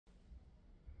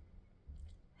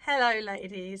Hello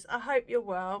ladies, I hope you're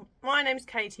well. My name's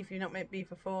Katie if you've not met me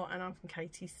before, and I'm from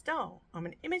Katie's Style. I'm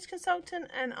an image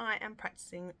consultant and I am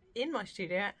practicing in my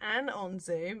studio and on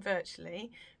Zoom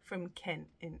virtually from Kent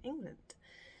in England.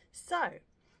 So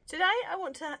today I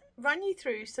want to run you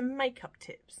through some makeup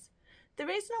tips. The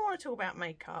reason I want to talk about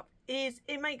makeup is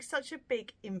it makes such a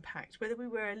big impact whether we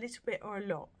wear a little bit or a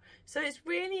lot. So it's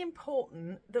really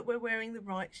important that we're wearing the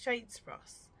right shades for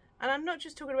us. And I'm not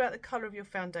just talking about the colour of your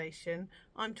foundation,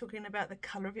 I'm talking about the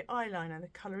colour of your eyeliner, the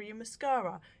colour of your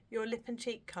mascara, your lip and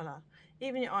cheek colour,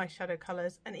 even your eyeshadow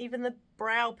colours, and even the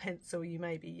brow pencil you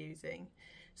may be using.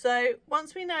 So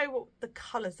once we know what the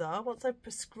colours are, once I've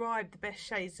prescribed the best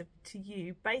shades to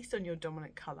you based on your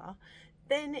dominant colour,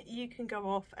 then you can go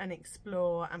off and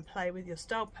explore and play with your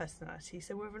style personality.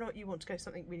 So whether or not you want to go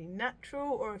something really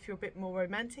natural, or if you're a bit more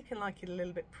romantic and like it a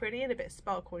little bit pretty and a bit of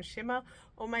sparkle and shimmer,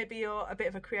 or maybe you're a bit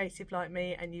of a creative like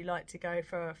me and you like to go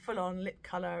for a full-on lip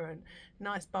colour and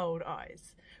nice bold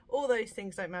eyes. All those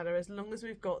things don't matter as long as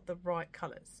we've got the right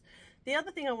colours. The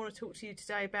other thing I want to talk to you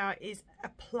today about is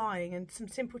applying and some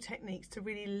simple techniques to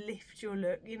really lift your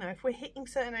look. You know, if we're hitting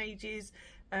certain ages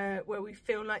where we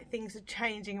feel like things are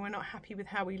changing and we're not happy with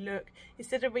how we look,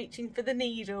 instead of reaching for the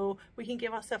needle, we can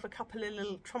give ourselves a couple of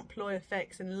little trompe-l'oeil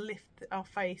effects and lift our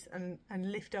face and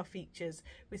lift our features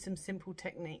with some simple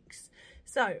techniques.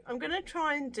 So I'm going to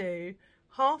try and do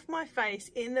half my face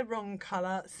in the wrong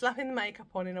colour, slapping the makeup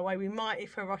on in a way we might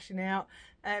if we're rushing out,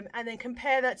 and then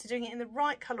compare that to doing it in the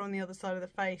right colour on the other side of the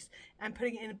face and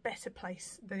putting it in a better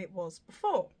place than it was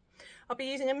before. I'll be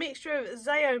using a mixture of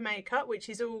Zao makeup, which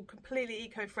is all completely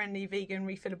eco-friendly, vegan,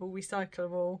 refillable,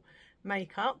 recyclable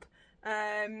makeup,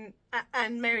 and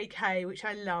Mary Kay, which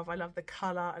I love. I love the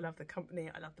colour, I love the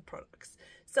company, I love the products.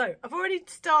 So I've already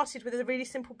started with a really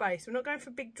simple base. We're not going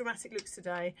for big dramatic looks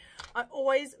today. I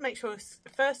always make sure,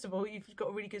 first of all, you've got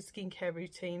a really good skincare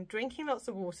routine. Drinking lots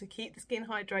of water, keep the skin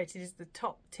hydrated is the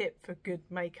top tip for good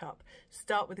makeup.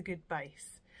 Start with a good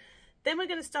base. Then we're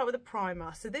going to start with a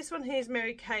primer. So this one here is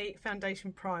Mary Kay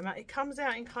Foundation Primer. It comes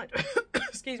out in kind of,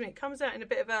 excuse me, it comes out in a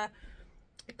bit of a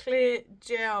clear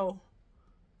gel.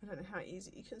 I don't know how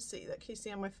easy you can see that. Can you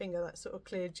see on my finger that sort of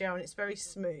clear gel, and it's very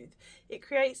smooth. It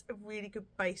creates a really good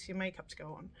base for your makeup to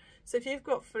go on. So if you've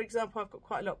got, for example, I've got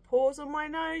quite a lot of pores on my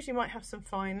nose, you might have some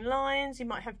fine lines, you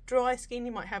might have dry skin,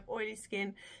 you might have oily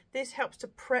skin. This helps to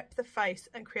prep the face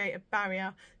and create a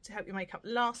barrier to help your makeup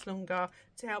last longer,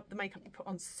 to help the makeup you put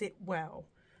on sit well,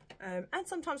 and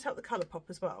sometimes help the colour pop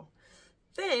as well.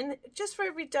 Then, just for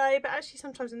every day, but actually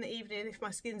sometimes in the evening if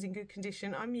my skin's in good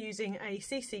condition, I'm using a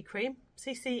CC cream.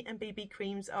 CC and BB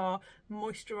creams are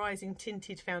moisturising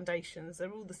tinted foundations.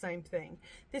 They're all the same thing.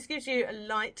 This gives you a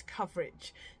light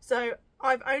coverage. So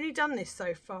I've only done this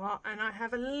so far, and I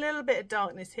have a little bit of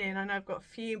darkness here, and I know I've got a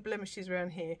few blemishes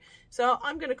around here. So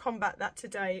I'm going to combat that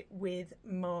today with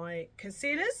my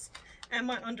concealers and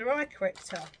my under eye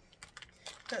corrector.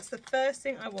 That's the first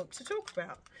thing I want to talk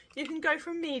about. You can go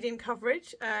for medium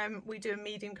coverage. We do a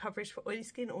medium coverage for oily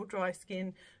skin or dry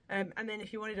skin. And then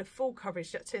if you wanted a full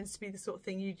coverage, that tends to be the sort of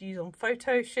thing you'd use on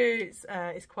photo shoots.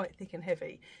 It's quite thick and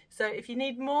heavy. So if you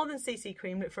need more than CC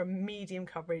cream, look for a medium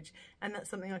coverage. And that's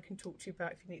something I can talk to you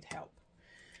about if you need help.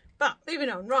 But moving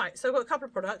on, right, so I've got a couple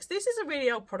of products. This is a really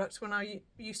old product when I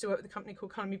used to work with a company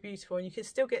called Colour Me Beautiful, and you can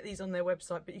still get these on their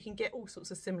website, but you can get all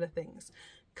sorts of similar things.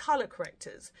 Colour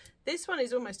correctors. This one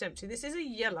is almost empty. This is a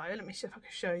yellow. Let me see if I can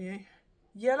show you.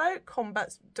 Yellow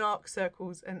combats dark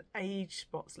circles and age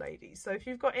spots, ladies. So if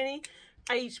you've got any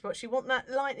age spots, you want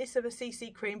that lightness of a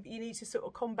CC cream, but you need to sort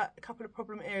of combat a couple of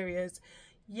problem areas.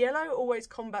 Yellow always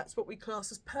combats what we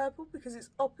class as purple because it's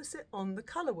opposite on the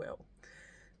colour wheel.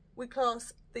 We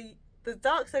class the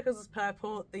dark circles as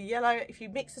purple, the yellow, if you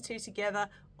mix the two together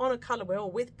on a colour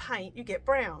wheel with paint, you get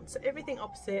brown. So everything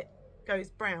opposite goes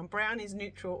brown. Brown is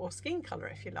neutral or skin colour,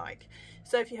 if you like.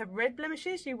 So if you have red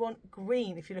blemishes, you want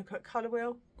green. If you look at colour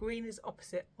wheel, green is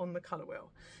opposite on the colour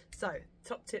wheel. So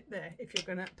top tip there, if you're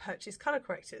going to purchase colour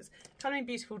correctors. Colour Me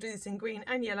Beautiful do this in green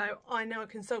and yellow. I know a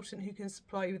consultant who can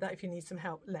supply you with that. If you need some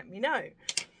help, let me know.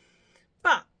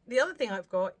 But the other thing I've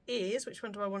got is, which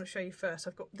one do I want to show you first?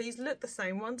 I've got, these look the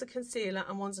same. One's a concealer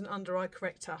and one's an under eye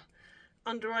corrector.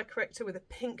 Under eye corrector with a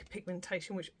pink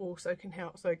pigmentation, which also can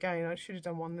help. So again, I should have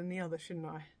done one than the other, shouldn't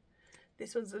I?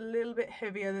 This one's a little bit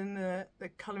heavier than the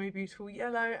Colour Me Beautiful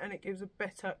yellow, and it gives a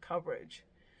better coverage.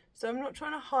 So I'm not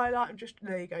trying to highlight, I'm just,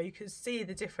 there you go. You can see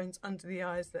the difference under the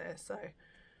eyes there. So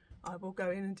I will go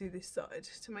in and do this side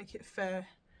to make it fair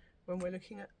when we're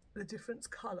looking at the difference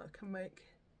colour can make.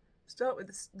 Start with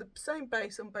the same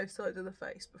base on both sides of the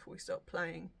face before we start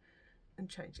playing and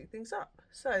changing things up.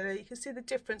 So there you can see the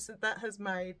difference that has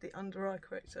made, the under eye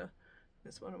corrector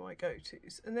That's one of my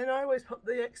go-tos. And then I always pop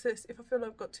the excess, if I feel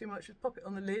I've got too much, just pop it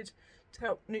on the lid to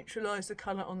help neutralise the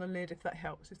colour on the lid, if that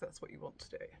helps, if that's what you want to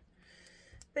do.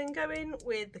 Then go in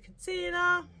with the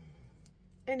concealer.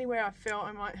 Anywhere I feel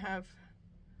I might have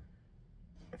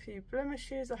a few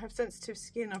blemishes. I have sensitive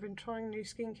skin. I've been trying new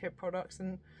skincare products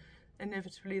and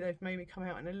inevitably they've made me come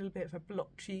out in a little bit of a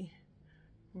blotchy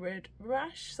red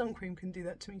rash. Sun cream can do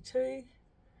that to me too.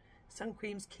 Sun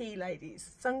cream's key,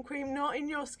 ladies. Sun cream not in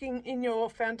your skin, in your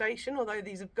foundation, although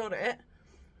these have got it,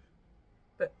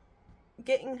 but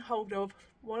getting hold of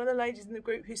one of the ladies in the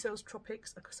group who sells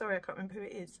Tropics. Sorry, I can't remember who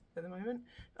it is at the moment.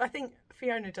 I think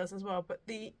Fiona does as well, but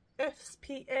the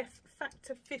SPF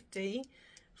factor 50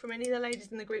 from any of the ladies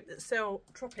in the group that sell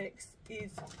Tropics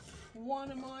is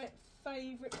one of my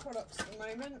favourite products at the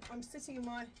moment. I'm sitting in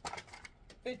my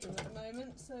bedroom at the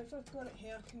moment, so if I've got it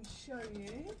here I can show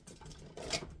you.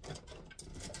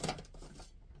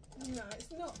 No,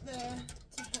 it's not there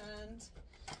to hand.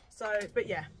 So, but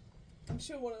yeah, I'm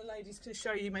sure one of the ladies can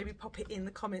show you, maybe pop it in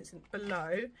the comments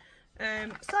below.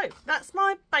 So that's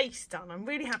my base done. I'm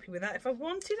really happy with that. If I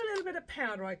wanted a little bit of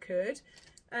powder I could.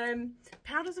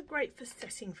 Powders are great for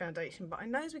setting foundation, but I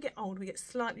know as we get older we get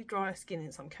slightly drier skin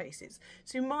in some cases,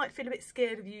 so you might feel a bit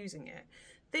scared of using it.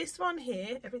 This one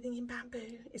here, everything in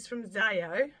bamboo, is from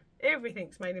Zao.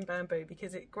 Everything's made in bamboo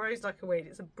because it grows like a weed.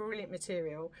 It's a brilliant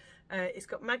material. It's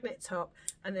got magnet top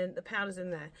and then the powder's in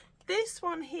there. This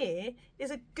one here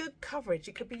is a good coverage.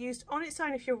 It could be used on its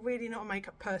own if you're really not a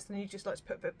makeup person and you just like to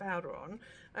put a bit of powder on.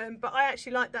 But I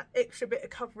actually like that extra bit of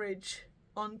coverage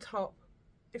on top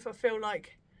if I feel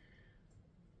like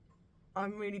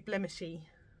I'm really blemishy.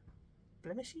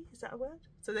 Blemishy? Is that a word?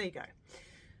 So there you go.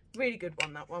 Really good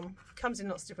one, that one. Comes in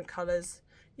lots of different colours.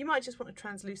 You might just want a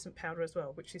translucent powder as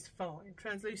well, which is fine.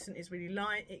 Translucent is really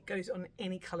light. It goes on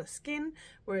any colour skin,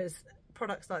 whereas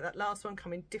products like that last one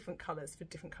come in different colours for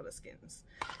different colour skins.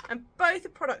 And both the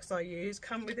products I use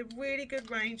come with a really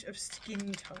good range of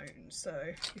skin tones. So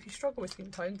if you struggle with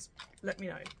skin tones, let me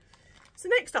know. So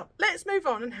next up, let's move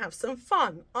on and have some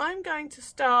fun. I'm going to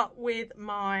start with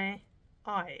my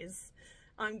eyes.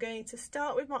 I'm going to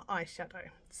start with my eyeshadow.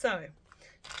 So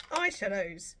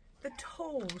eyeshadows, the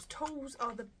tools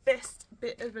are the best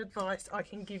bit of advice I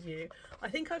can give you. I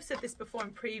think I've said this before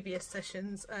in previous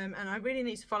sessions, and I really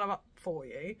need to follow up for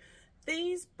you.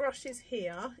 These brushes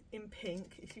here in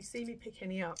pink, if you see me pick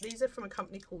any up, these are from a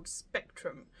company called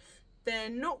Spectrum. They're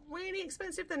not really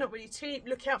expensive, they're not really cheap.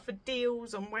 Look out for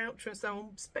deals on Woucher and so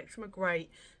on. Spectrum are great.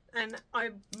 And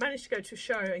I managed to go to a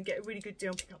show and get a really good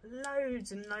deal and pick up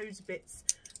loads and loads of bits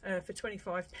for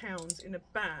 £25 in a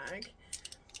bag.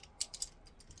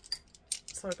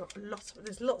 So I got lots.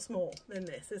 There's lots more than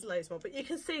this. There's loads more, but you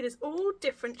can see there's all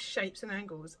different shapes and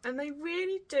angles, and they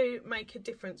really do make a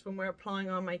difference when we're applying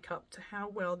our makeup to how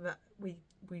well that we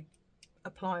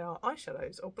apply our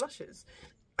eyeshadows or blushes.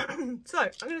 So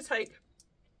I'm going to take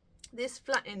this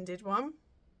flat-ended one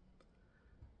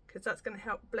because that's going to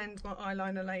help blend my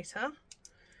eyeliner later.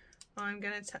 I'm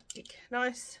going to take a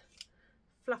nice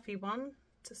fluffy one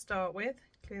to start with.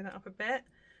 Clear that up a bit.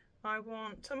 I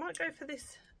might go for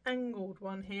this angled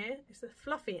one here. It's a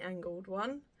fluffy angled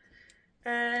one,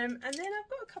 and then I've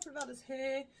got a couple of others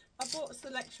here. I bought a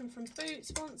selection from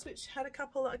Boots once which had a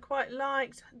couple that I quite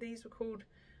liked. These were called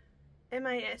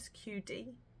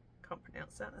MASQD, can't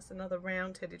pronounce that. That's another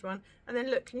round-headed one. And then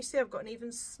look, can you see I've got an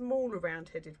even smaller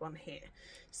round-headed one here.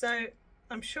 So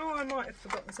I'm sure I might have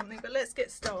forgotten something, but let's get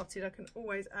started. I can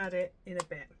always add it in a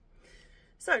bit.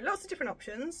 So lots of different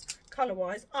options,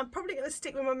 colour-wise. I'm probably going to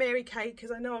stick with my Mary Kay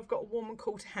because I know I've got a warm and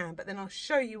cool to hand, but then I'll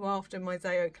show you after my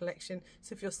Zao collection.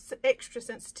 So if you're extra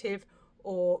sensitive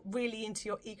or really into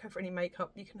your eco-friendly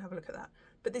makeup, you can have a look at that.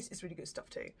 But this is really good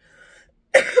stuff too.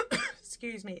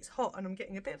 Excuse me, it's hot and I'm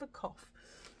getting a bit of a cough.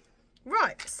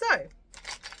 Right, so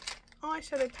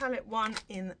eyeshadow palette one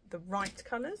in the right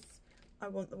colours. I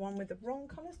want the one with the wrong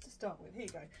colours to start with. Here you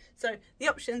go. So the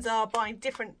options are buying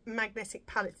different magnetic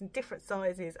palettes in different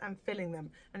sizes and filling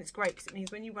them. And it's great because it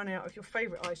means when you run out of your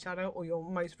favourite eyeshadow or your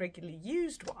most regularly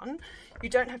used one, you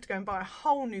don't have to go and buy a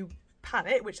whole new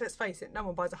palette, which, let's face it, no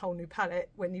one buys a whole new palette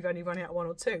when you've only run out of one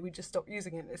or two. We just stop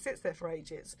using it and it sits there for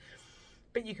ages.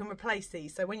 But you can replace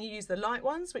these. So when you use the light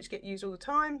ones, which get used all the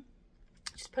time,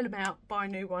 just pull them out, buy a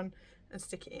new one and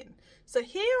stick it in. So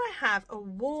here I have a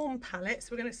warm palette, so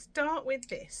we're going to start with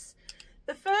this.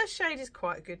 The first shade is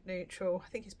quite a good neutral. I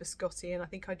think it's biscotti and I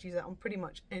think I'd use that on pretty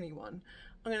much anyone.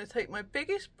 I'm going to take my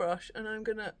biggest brush and I'm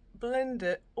going to blend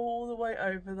it all the way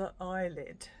over the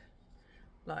eyelid,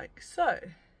 like so.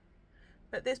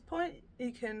 At this point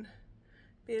you can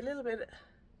be a little bit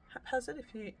haphazard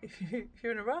if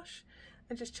you're in a rush,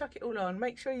 and just chuck it all on.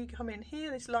 Make sure you come in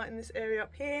here, this light in this area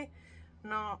up here,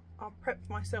 and I'll prep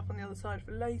myself on the other side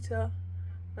for later.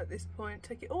 At this point,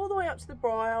 take it all the way up to the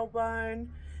brow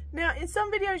bone. Now in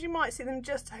some videos you might see them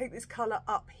just take this colour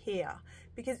up here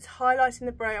because it's highlighting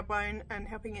the brow bone and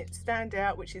helping it stand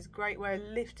out, which is a great way of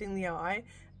lifting the eye,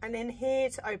 and then here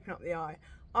to open up the eye.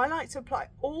 I like to apply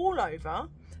all over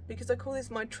because I call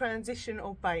this my transition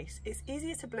or base. It's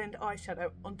easier to blend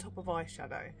eyeshadow on top of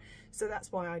eyeshadow, so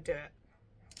that's why I do it.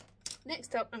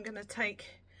 Next up I'm going to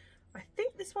take, I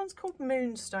think this one's called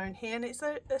Moonstone here, and it's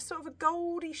a sort of a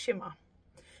goldy shimmer.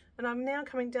 And I'm now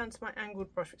coming down to my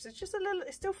angled brush, which is just a little,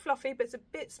 it's still fluffy, but it's a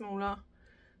bit smaller.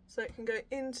 So it can go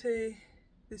into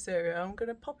this area. I'm going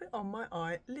to pop it on my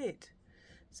eyelid.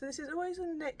 So this is always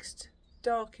the next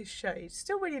darkest shade.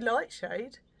 Still really light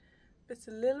shade, but it's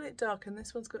a little bit darker. And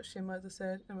this one's got shimmer, as I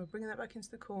said. And we're bringing that back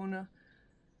into the corner.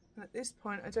 And at this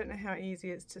point, I don't know how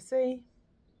easy it is to see,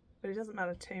 but it doesn't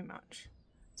matter too much.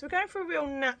 So we're going for a real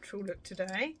natural look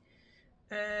today.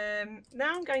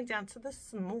 Now I'm going down to the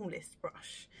smallest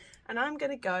brush, and I'm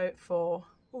going to go for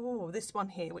this one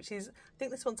here, which is, I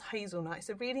think this one's hazelnut. It's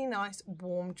a really nice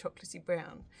warm chocolatey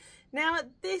brown. Now at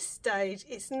this stage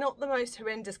it's not the most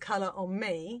horrendous colour on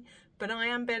me, but I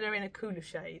am better in a cooler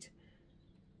shade.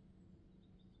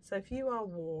 So if you are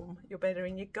warm, you're better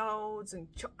in your golds and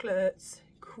chocolates,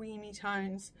 creamy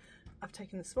tones. I've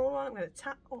taken the small one, I'm going to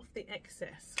tap off the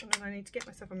excess, and then I need to get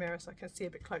myself a mirror so I can see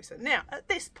a bit closer. Now at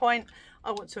this point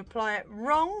I want to apply it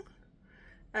wrong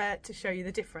to show you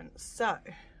the difference. So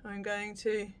I'm going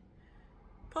to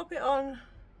pop it on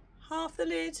half the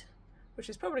lid, which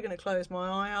is probably going to close my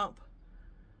eye up.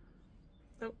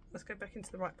 Oh, let's go back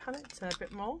into the right palette a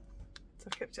bit more. So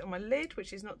I've kept it on my lid,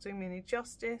 which is not doing me any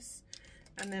justice,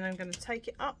 and then I'm going to take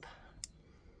it up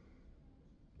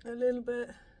a little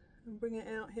bit and bring it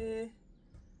out here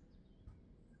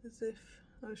as if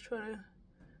I was trying to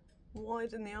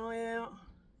widen the eye out.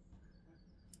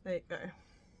 There you go.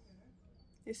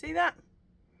 You see that?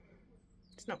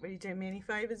 It's not really doing me any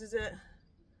favours, is it?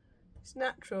 It's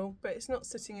natural, but it's not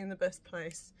sitting in the best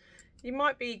place. You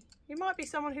might be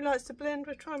someone who likes to blend.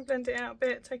 We'll try and blend it out a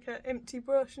bit. Take an empty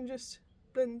brush and just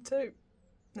blend too.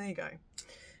 There you go.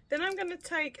 Then I'm going to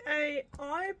take a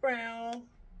eyebrow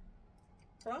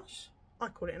brush. I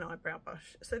call it an eyebrow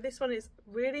brush. So this one is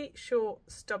really short,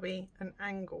 stubby and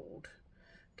angled.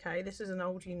 Okay, this is an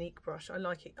old unique brush. I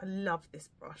like it. I love this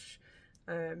brush.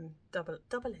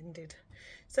 Double-ended.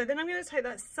 So then I'm going to take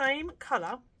that same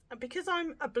colour, and because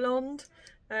I'm a blonde,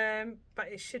 but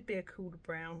it should be a cooler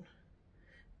brown,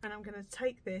 and I'm going to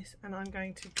take this and I'm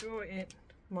going to draw it in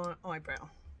my eyebrow.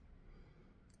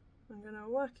 I'm going to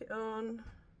work it on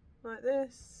like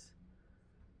this,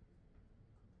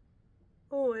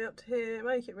 all the way up to here,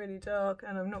 make it really dark,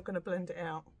 and I'm not going to blend it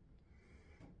out.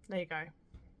 There you go.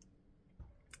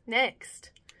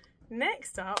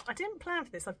 Next up, I didn't plan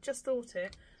for this, I've just thought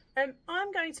it.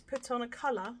 I'm going to put on a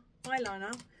colour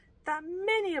eyeliner that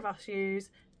many of us use,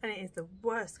 and it is the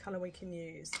worst colour we can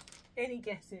use. Any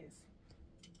guesses?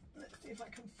 Let's see if I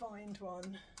can find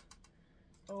one.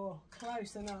 Oh,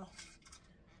 close enough.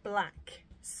 Black.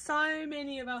 So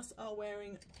many of us are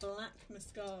wearing black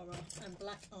mascara and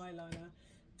black eyeliner,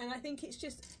 and I think it's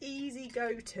just easy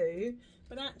go-to,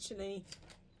 but actually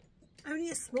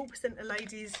only a small percent of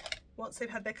ladies, once they've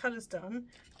had their colours done,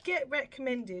 get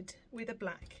recommended with a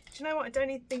black. Do you know what? I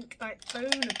don't even think I own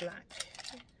a black.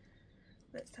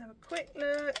 Let's have a quick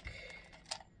look.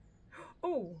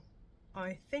 Oh,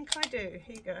 I think I do.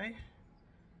 Here you go.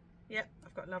 Yep,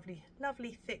 I've got lovely,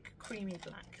 lovely thick creamy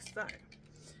black.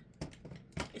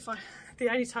 So the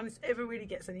only time this ever really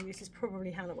gets any use is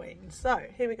probably Halloween. So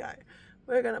here we go.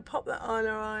 We're going to pop that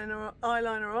eyeliner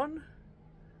on,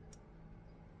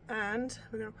 and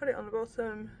we're going to put it on the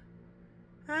bottom.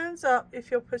 Hands up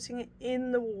if you're putting it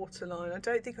in the waterline. I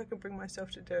don't think I can bring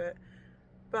myself to do it,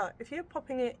 but if you're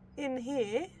popping it in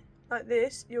here like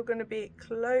this, you're going to be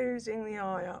closing the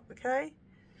eye up, okay?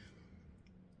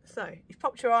 So you've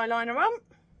popped your eyeliner on,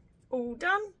 all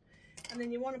done, and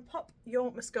then you want to pop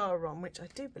your mascara on, which I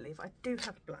do believe I do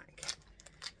have black.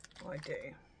 I do.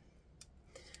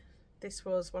 This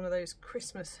was one of those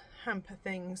Christmas hamper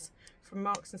things from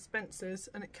Marks and Spencer's,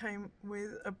 and it came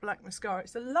with a black mascara.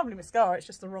 It's a lovely mascara, it's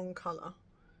just the wrong colour.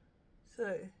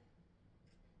 So,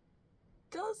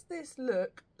 does this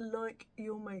look like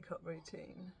your makeup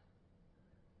routine?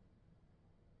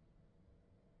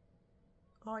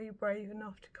 Are you brave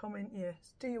enough to comment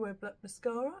yes? Do you wear black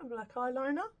mascara and black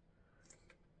eyeliner?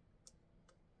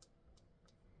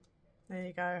 There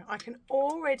you go. I can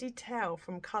already tell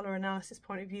from colour analysis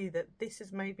point of view that this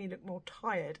has made me look more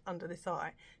tired under this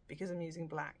eye because I'm using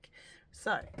black.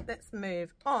 So let's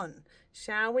move on.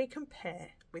 Shall we compare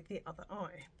with the other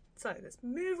eye? So let's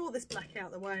move all this black out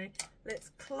of the way. Let's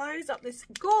close up this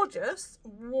gorgeous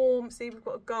warm, see we've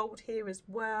got a gold here as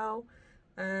well.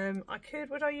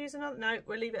 Would I use another? No,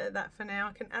 we'll leave it at that for now.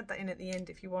 I can add that in at the end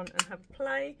if you want and have a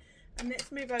play. And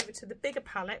let's move over to the bigger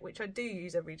palette, which I do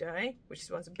use every day, which is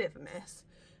why it's a bit of a mess.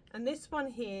 And this one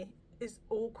here is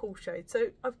all cool shades. So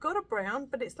I've got a brown,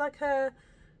 but it's like a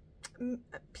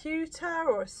pewter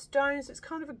or a stone, so it's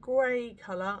kind of a grey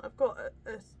colour. I've got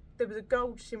there was a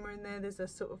gold shimmer in there. There's a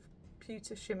sort of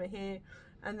pewter shimmer here,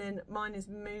 and then mine is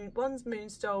one's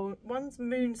moonstone,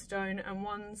 and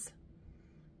one's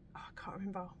I can't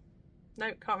remember. No,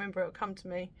 can't remember. It'll come to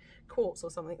me. Quartz or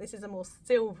something. This is a more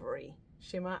silvery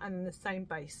shimmer, and then the same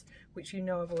base, which you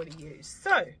know I've already used.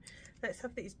 So let's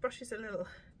have these brushes a little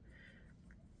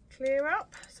clear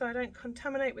up so I don't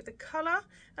contaminate with the colour,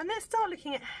 and let's start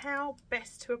looking at how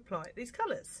best to apply these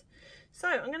colours. So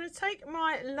I'm going to take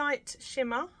my light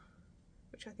shimmer,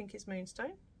 which I think is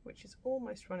Moonstone, which is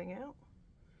almost running out.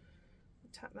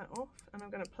 Tap that off, and I'm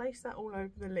going to place that all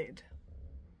over the lid.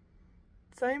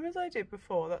 Same as I did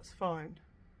before, that's fine.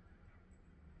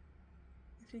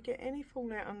 If you get any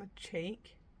fallout on the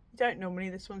cheek, you don't normally,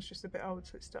 this one's just a bit old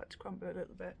so it's started to crumble a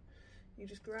little bit. You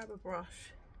just grab a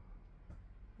brush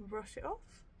and brush it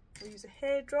off. Or use a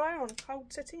hairdryer on a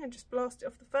cold setting and just blast it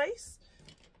off the face.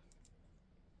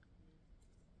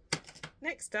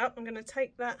 Next up, I'm going to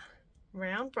take that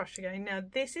round brush again. Now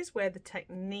this is where the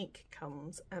technique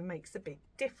comes and makes a big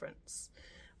difference.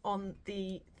 On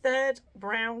the third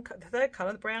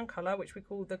colour, the brown colour, which we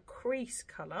call the crease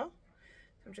colour.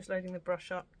 So I'm just loading the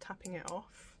brush up, tapping it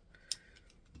off,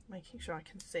 making sure I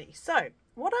can see. So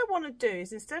what I want to do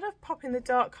is, instead of popping the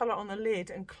dark colour on the lid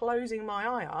and closing my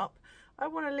eye up, I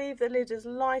want to leave the lid as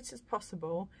light as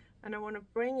possible, and I want to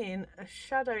bring in a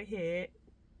shadow here,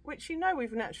 which you know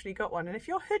we've naturally got one. And if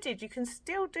you're hooded, you can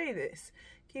still do this.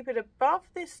 Keep it above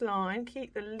this line,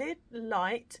 keep the lid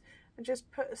light, and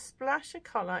just put a splash of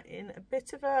colour in a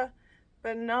bit of a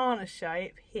banana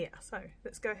shape here. So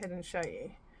let's go ahead and show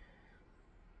you.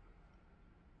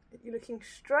 You're looking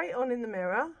straight on in the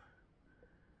mirror,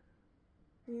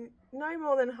 no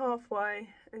more than halfway,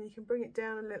 and you can bring it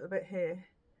down a little bit here.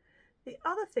 The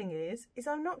other thing is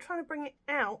I'm not trying to bring it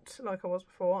out like I was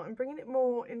before. I'm bringing it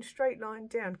more in a straight line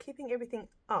down, keeping everything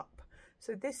up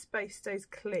so this space stays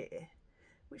clear,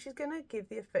 which is going to give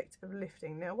the effect of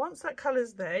lifting. Now once that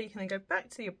colour's there, you can then go back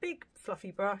to your big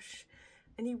fluffy brush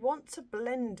and you want to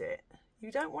blend it.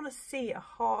 You don't want to see a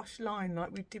harsh line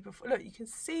like we did before. Look, you can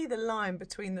see the line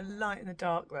between the light and the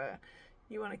dark there.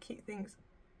 You want to keep things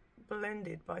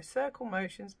blended by circle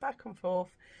motions back and forth.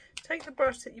 Take the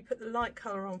brush that you put the light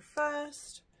colour on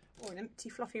first, or an empty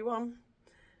fluffy one,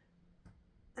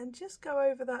 and just go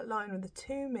over that line where the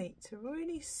two meet to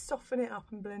really soften it up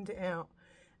and blend it out.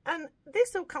 And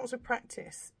this all comes with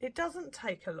practice. It doesn't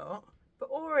take a lot, but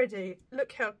already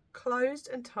look how closed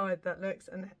and tied that looks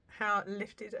and how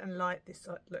lifted and light this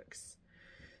side looks.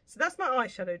 So that's my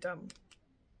eyeshadow done.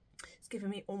 It's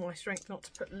given me all my strength not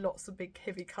to put lots of big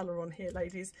heavy colour on here,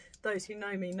 ladies. Those who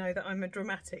know me know that I'm a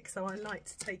dramatic, so I like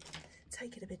to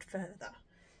take it a bit further.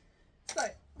 So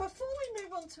before we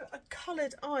move on to a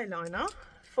coloured eyeliner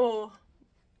for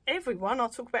everyone, I'll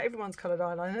talk about everyone's coloured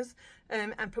eyeliners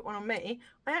and put one on me.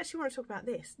 I actually want to talk about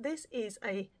this. This is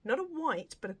not a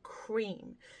white, but a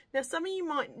cream. Now some of you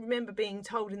might remember being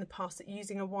told in the past that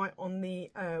using a white on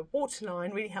the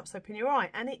waterline really helps open your eye,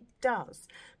 and it does.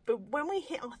 But when we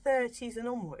hit our 30s and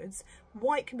onwards,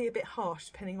 white can be a bit harsh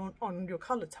depending on your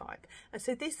colour type. And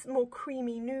so this more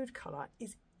creamy nude colour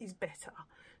is better.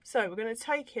 So we're going to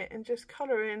take it and just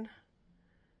colour in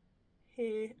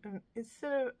here, and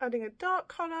instead of adding a dark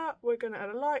colour, we're going to add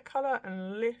a light colour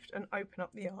and lift and open up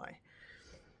the eye.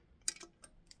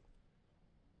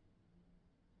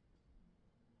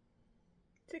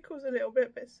 Tickles a little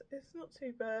bit, but it's not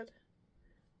too bad,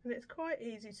 and it's quite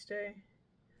easy to do.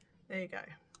 There you go.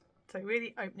 So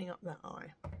really opening up that eye.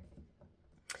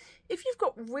 If you've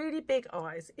got really big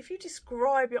eyes, if you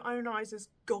describe your own eyes as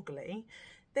goggly,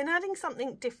 then adding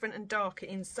something different and darker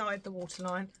inside the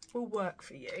waterline will work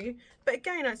for you. But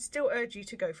again, I'd still urge you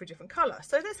to go for a different colour.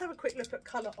 So let's have a quick look at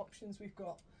colour options we've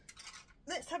got.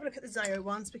 Let's have a look at the Zao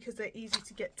ones because they're easy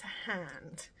to get to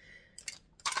hand.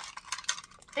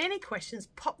 Any questions,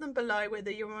 pop them below,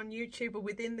 whether you're on YouTube or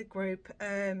within the group,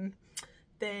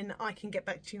 then I can get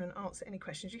back to you and answer any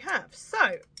questions you have.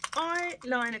 So,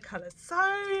 eyeliner colours,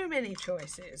 so many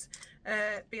choices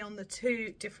beyond the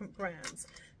two different brands.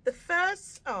 The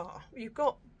first are, you've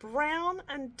got brown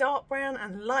and dark brown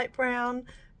and light brown.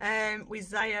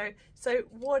 with Zao. So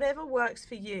whatever works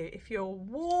for you. If you're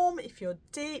warm, if you're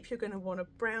deep, you're going to want a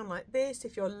brown like this.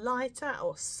 If you're lighter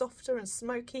or softer and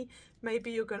smoky,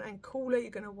 maybe you're going to, and cooler,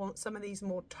 you're going to want some of these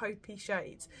more taupey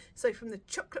shades. So from the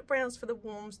chocolate browns for the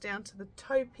warms down to the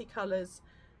taupey colours,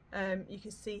 you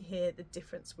can see here the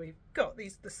difference we've got.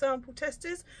 These are the sample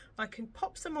testers. I can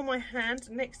pop some on my hand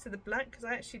next to the black because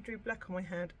I actually drew black on my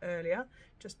hand earlier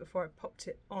just before I popped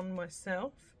it on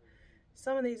myself.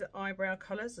 Some of these are eyebrow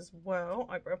colours as well,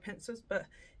 eyebrow pencils, but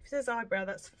if it says eyebrow,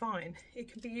 that's fine.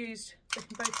 It can be used, they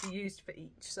can both be used for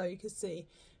each. So you can see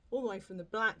all the way from the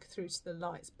black through to the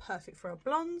lights, perfect for our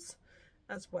blondes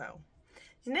as well.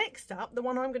 Next up, the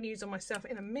one I'm going to use on myself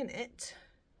in a minute,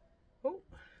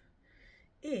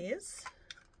 is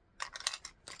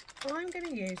I'm going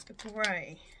to use a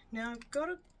grey. Now I've got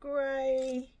a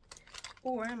grey,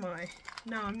 or am I?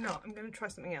 No, I'm not. I'm going to try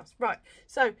something else. Right,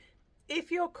 so if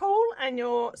you're cool and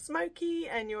you're smoky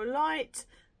and you're light,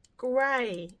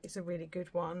 grey is a really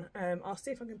good one. I'll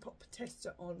see if I can pop a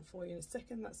tester on for you in a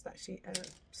second. That's actually a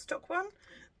stock one.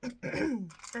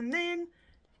 And then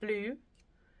blue.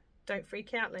 Don't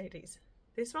freak out, ladies.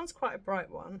 This one's quite a bright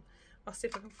one. I'll see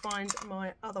if I can find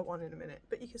my other one in a minute.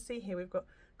 But you can see here we've got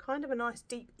kind of a nice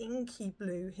deep inky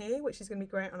blue here, which is going to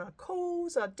be great on our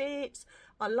cools, our deeps,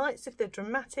 our lights if they're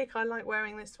dramatic. I like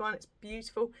wearing this one. It's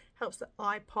beautiful. Helps the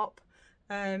eye pop.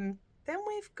 Then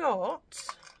we've got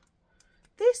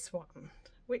this one,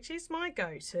 which is my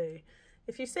go-to.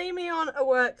 If you see me on a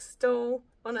work stall,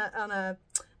 at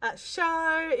a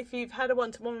show, if you've had a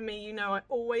one-to-one with me, you know I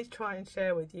always try and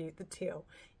share with you the teal.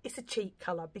 It's a cheap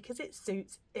colour because it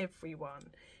suits everyone.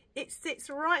 It sits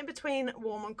right in between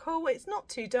warm and cool. It's not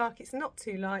too dark, it's not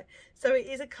too light. So it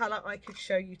is a colour I could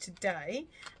show you today.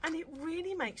 And it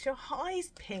really makes your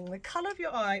eyes ping. The colour of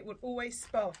your eye will always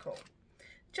sparkle.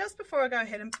 Just before I go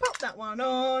ahead and pop that one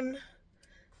on,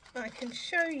 I can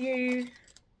show you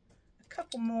a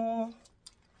couple more.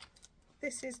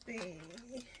 This is the,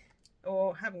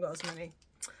 or haven't got as many.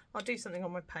 I'll do something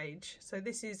on my page. So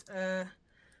this is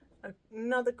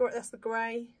another grey, that's the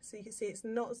grey. So you can see it's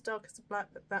not as dark as the black,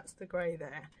 but that's the grey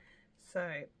there.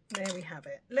 So there we have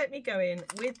it. Let me go in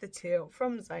with the teal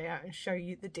from Zao and show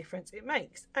you the difference it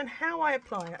makes and how I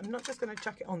apply it. I'm not just going to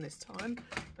chuck it on this time.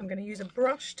 I'm going to use a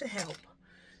brush to help.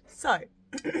 So,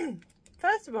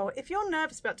 first of all, if you're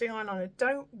nervous about doing eyeliner,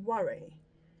 don't worry.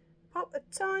 Pop a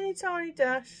tiny, tiny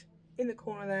dash in the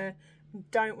corner there. And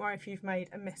don't worry if you've made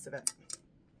a mess of it.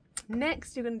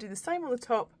 Next, you're going to do the same on the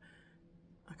top.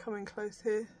 I come in close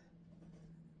here.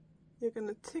 You're going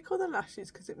to tickle the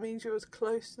lashes because it means you're as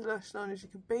close to the lash line as you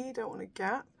can be. You don't want a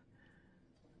gap.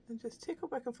 And just tickle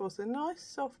back and forth. So nice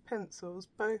soft pencils,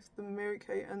 both the Mary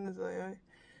Kay and the Zao.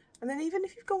 And then even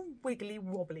if you've gone wiggly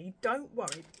wobbly, don't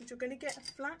worry, because you're going to get a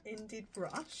flat-ended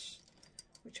brush,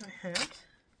 which I had.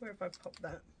 Where have I popped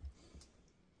that?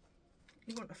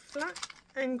 You want a flat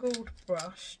angled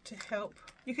brush to help.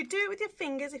 You could do it with your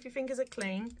fingers if your fingers are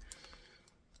clean.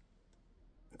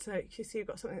 So you can see you've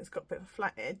got something that's got a bit of a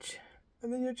flat edge.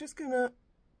 And then you're just going to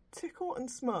tickle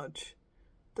and smudge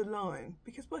the line,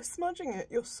 because by smudging it,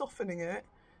 you're softening it.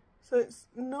 So it's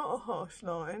not a harsh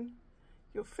line.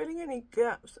 You're filling any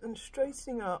gaps and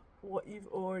straightening up what you've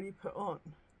already put on.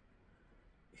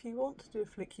 If you want to do a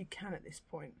flick, you can at this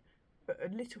point, but a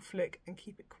little flick and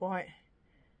keep it quite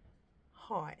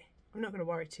high. I'm not going to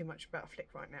worry too much about a flick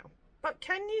right now. But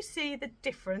can you see the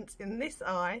difference in this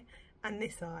eye and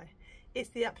this eye? It's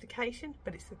the application,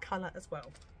 but it's the colour as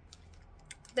well.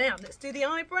 Now, let's do the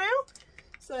eyebrow.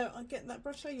 So I'll get that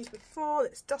brush I used before.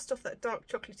 Let's dust off that dark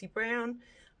chocolatey brown.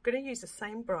 I'm going to use the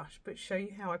same brush, but show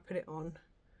you how I put it on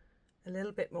a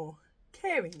little bit more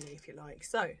caringly, if you like.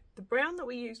 So the brown that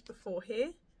we used before here,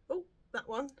 oh, that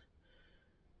one,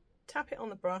 tap it on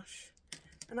the brush,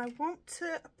 and I want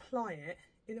to apply it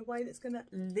in a way that's going to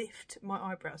lift my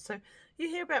eyebrows. So you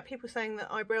hear about people saying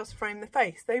that eyebrows frame the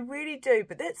face. They really do,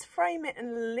 but let's frame it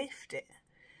and lift it.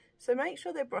 So make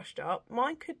sure they're brushed up.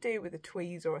 Mine could do with a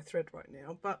tweeze or a thread right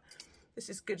now, but this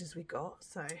is as good as we got.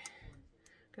 So I'm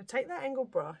going to take that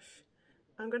angled brush.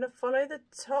 I'm going to follow the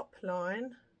top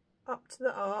line up to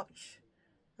the arch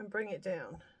and bring it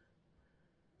down.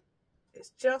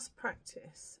 It's just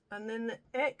practice. And then the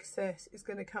excess is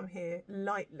going to come here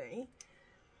lightly.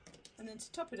 And then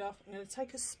to top it off, I'm going to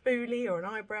take a spoolie or an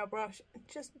eyebrow brush and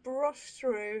just brush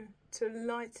through to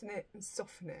lighten it and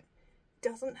soften it. It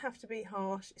doesn't have to be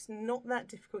harsh. It's not that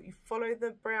difficult. You follow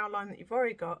the brow line that you've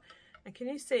already got. And can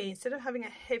you see, instead of having a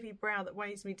heavy brow that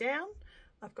weighs me down,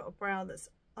 I've got a brow that's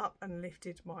up and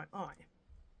lifted my eye.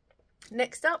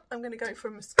 Next up, I'm going to go for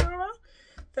a mascara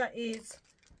that is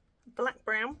black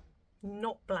brown.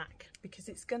 not black, because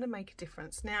it's going to make a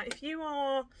difference. Now, if you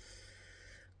are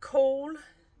cool,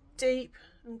 deep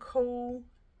and cool,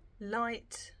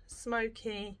 light,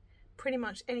 smoky, pretty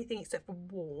much anything except for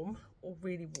warm or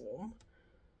really warm,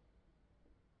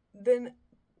 then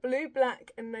blue,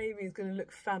 black and navy is going to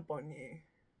look fab on you.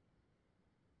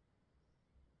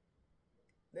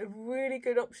 A really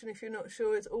good option if you're not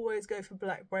sure is always go for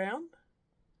black brown.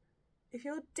 If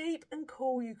you're deep and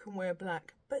cool, you can wear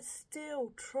black, but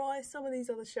still try some of these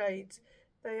other shades.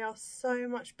 They are so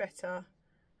much better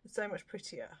and so much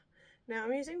prettier. Now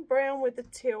I'm using brown with the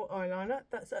teal eyeliner.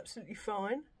 That's absolutely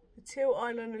fine. The teal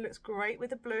eyeliner looks great with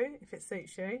the blue if it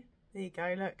suits you. There you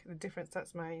go, look the difference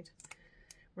that's made.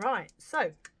 Right,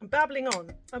 so I'm babbling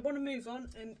on. I want to move on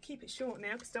and keep it short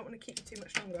now because I don't want to keep you too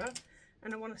much longer.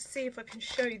 And I want to see if I can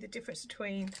show you the difference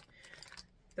between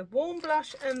the warm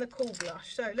blush and the cool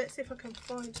blush. So let's see if I can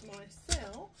find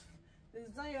myself the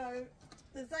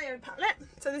Zao palette.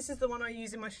 So this is the one I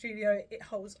use in my studio. It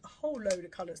holds a whole load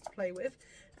of colours to play with,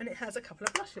 and it has a couple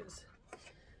of blushes.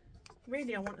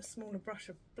 Really, I want a smaller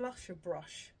blusher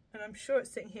brush, and I'm sure it's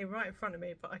sitting here right in front of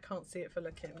me, but I can't see it for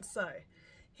looking. So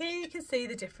here you can see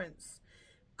the difference.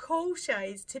 Cool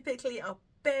shades typically are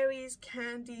berries,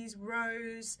 candies,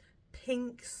 rose,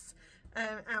 pinks,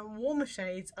 and warmer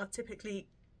shades are typically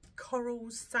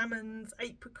corals, salmons,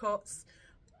 apricots,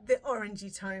 the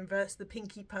orangey tone versus the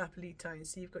pinky purpley tone.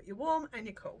 So you've got your warm and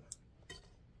your cool.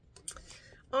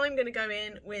 I'm going to go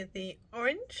in with the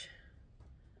orange,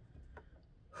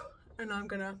 and I'm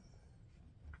going to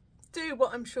do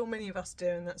what I'm sure many of us do,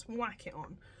 and that's whack it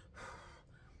on.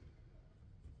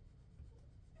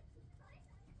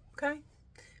 Okay,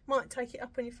 might take it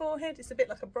up on your forehead. It's a bit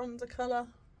like a bronzer colour.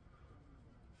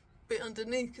 Bit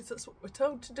underneath because that's what we're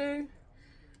told to do.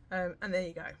 And there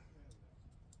you go.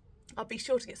 I'll be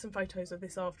sure to get some photos of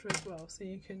this after as well, so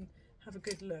you can have a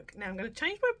good look. Now I'm going to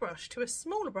change my brush to a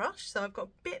smaller brush, so I've got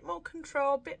a bit more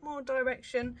control, a bit more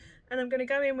direction, and I'm going to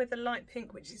go in with the light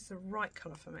pink, which is the right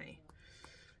colour for me.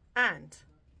 And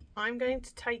I'm going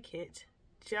to take it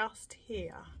just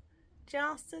here,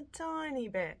 just a tiny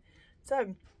bit.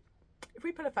 So if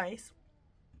we put a face,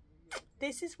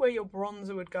 this is where your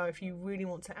bronzer would go if you really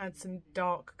want to add some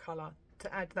dark colour,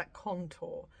 to add that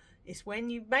contour. It's when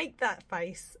you make that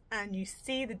face and you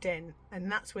see the dent,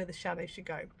 and that's where the shadow should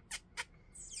go.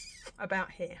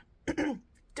 About here.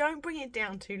 Don't bring it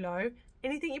down too low.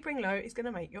 Anything you bring low is going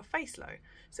to make your face low.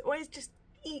 So always just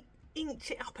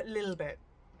inch it up a little bit.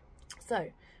 So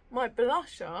my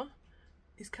blusher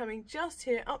is coming just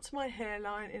here up to my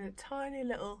hairline in a tiny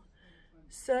little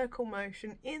circle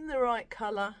motion in the right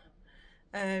colour.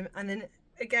 And then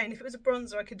again, if it was a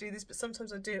bronzer I could do this, but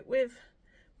sometimes I do it with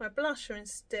my blusher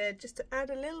instead, just to add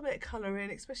a little bit of colour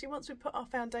in, especially once we put our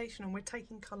foundation on, we're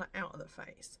taking colour out of the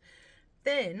face.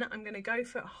 Then I'm going to go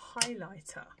for a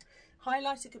highlighter.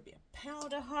 Highlighter could be a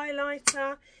powder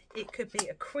highlighter, it could be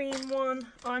a cream one.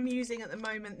 I'm using at the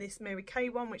moment this Mary Kay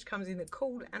one, which comes in a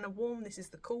cool and a warm. This is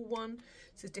the cool one,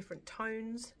 so different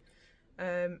tones.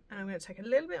 And I'm going to take a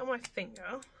little bit on my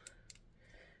finger,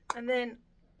 and then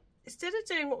instead of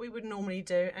doing what we would normally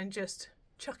do and just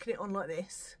chucking it on like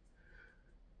this,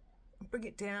 bring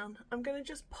it down, I'm going to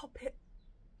just pop it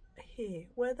here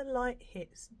where the light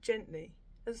hits gently.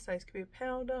 As I say, this could be a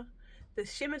powder. The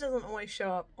shimmer doesn't always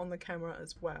show up on the camera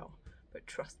as well, but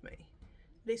trust me,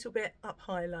 little bit up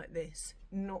high like this,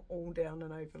 not all down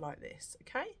and over like this.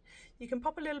 Okay, you can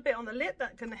pop a little bit on the lip.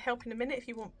 That's going to help in a minute if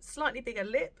you want slightly bigger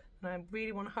lip, and I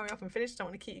really want to hurry up and finish, don't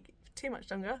want to keep you too much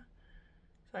longer.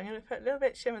 So I'm going to put a little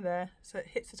bit of shimmer there so it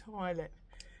hits the top of my lip,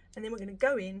 and then we're going to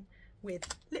go in with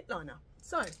lip liner.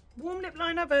 So warm lip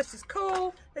liner versus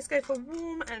cool. Let's go for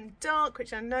warm and dark,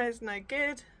 which I know is no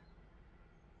good.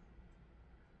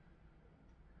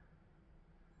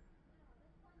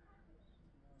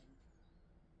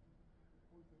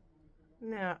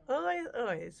 Now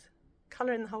always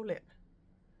colour in the whole lip.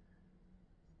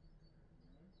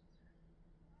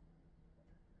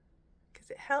 Because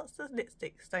it helps the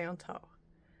lipstick stay on top.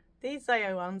 These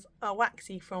Zao ones are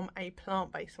waxy from a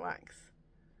plant-based wax.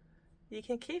 You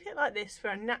can keep it like this for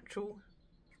a natural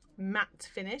matte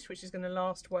finish, which is going to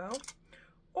last well,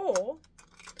 or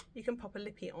you can pop a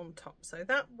lippy on top. So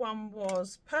that one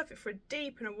was perfect for a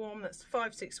deep and a warm, that's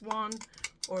 561,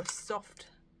 or a soft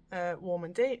warm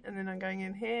and deep. And then I'm going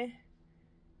in here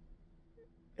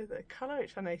with a colour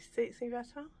which I know suits me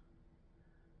better,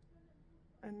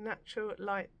 a natural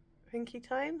light pinky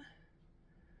tone.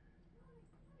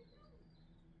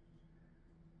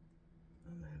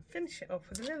 And then finish it off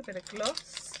with a little bit of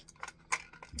gloss,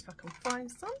 if I can find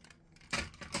some,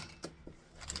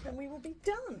 and we will be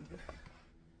done.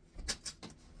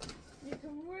 you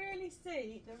can really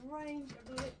see the range of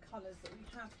lip colours that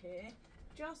we have here,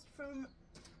 just from,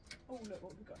 oh look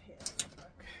what we've got here.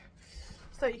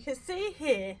 So you can see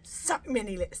here so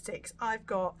many lipsticks. I've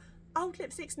got old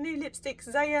lipsticks, new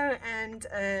lipsticks, Zao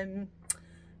and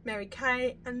Mary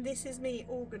Kay, and this is me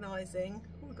organising,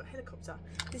 oh we've got a helicopter,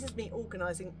 this is me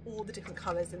organising all the different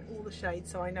colours and all the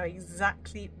shades so I know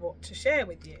exactly what to share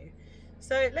with you.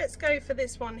 So let's go for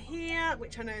this one here,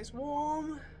 which I know is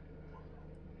warm.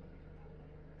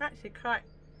 Actually quite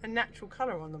a natural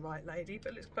colour on the right lady,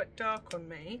 but looks quite dark on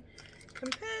me.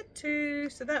 Compared to,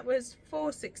 so that was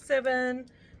 467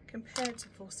 compared to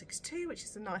 462, which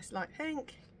is a nice light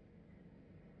pink.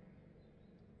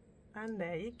 And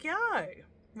there you go.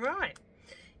 Right,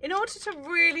 in order to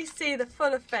really see the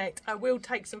full effect, I will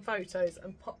take some photos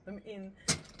and pop them in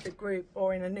the group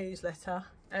or in a newsletter.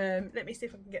 Let me see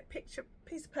if I can get a picture,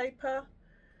 piece of paper.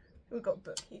 We've got a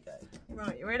book, here you go.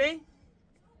 Right, you ready?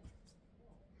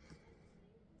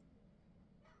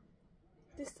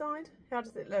 This side, how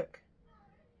does it look?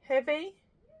 Heavy,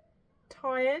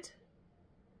 tired,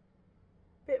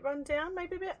 bit run down,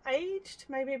 maybe a bit aged,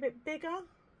 maybe a bit bigger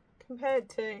compared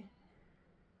to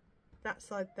that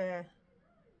side there.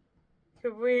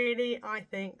 You can really, I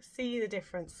think, see the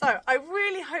difference. So I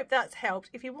really hope that's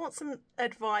helped. If you want some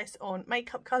advice on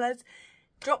makeup colours,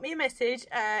 drop me a message.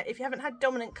 If you haven't had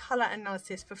dominant colour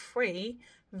analysis for free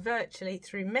virtually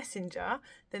through Messenger,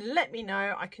 then let me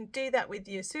know. I can do that with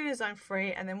you as soon as I'm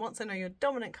free, and then once I know your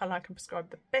dominant colour, I can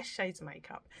prescribe the best shades of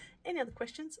makeup. Any other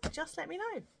questions, just let me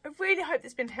know. I really hope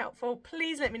it's been helpful.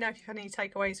 Please let me know if you've had any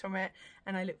takeaways from it,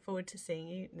 and I look forward to seeing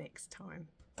you next time.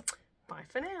 Bye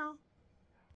for now.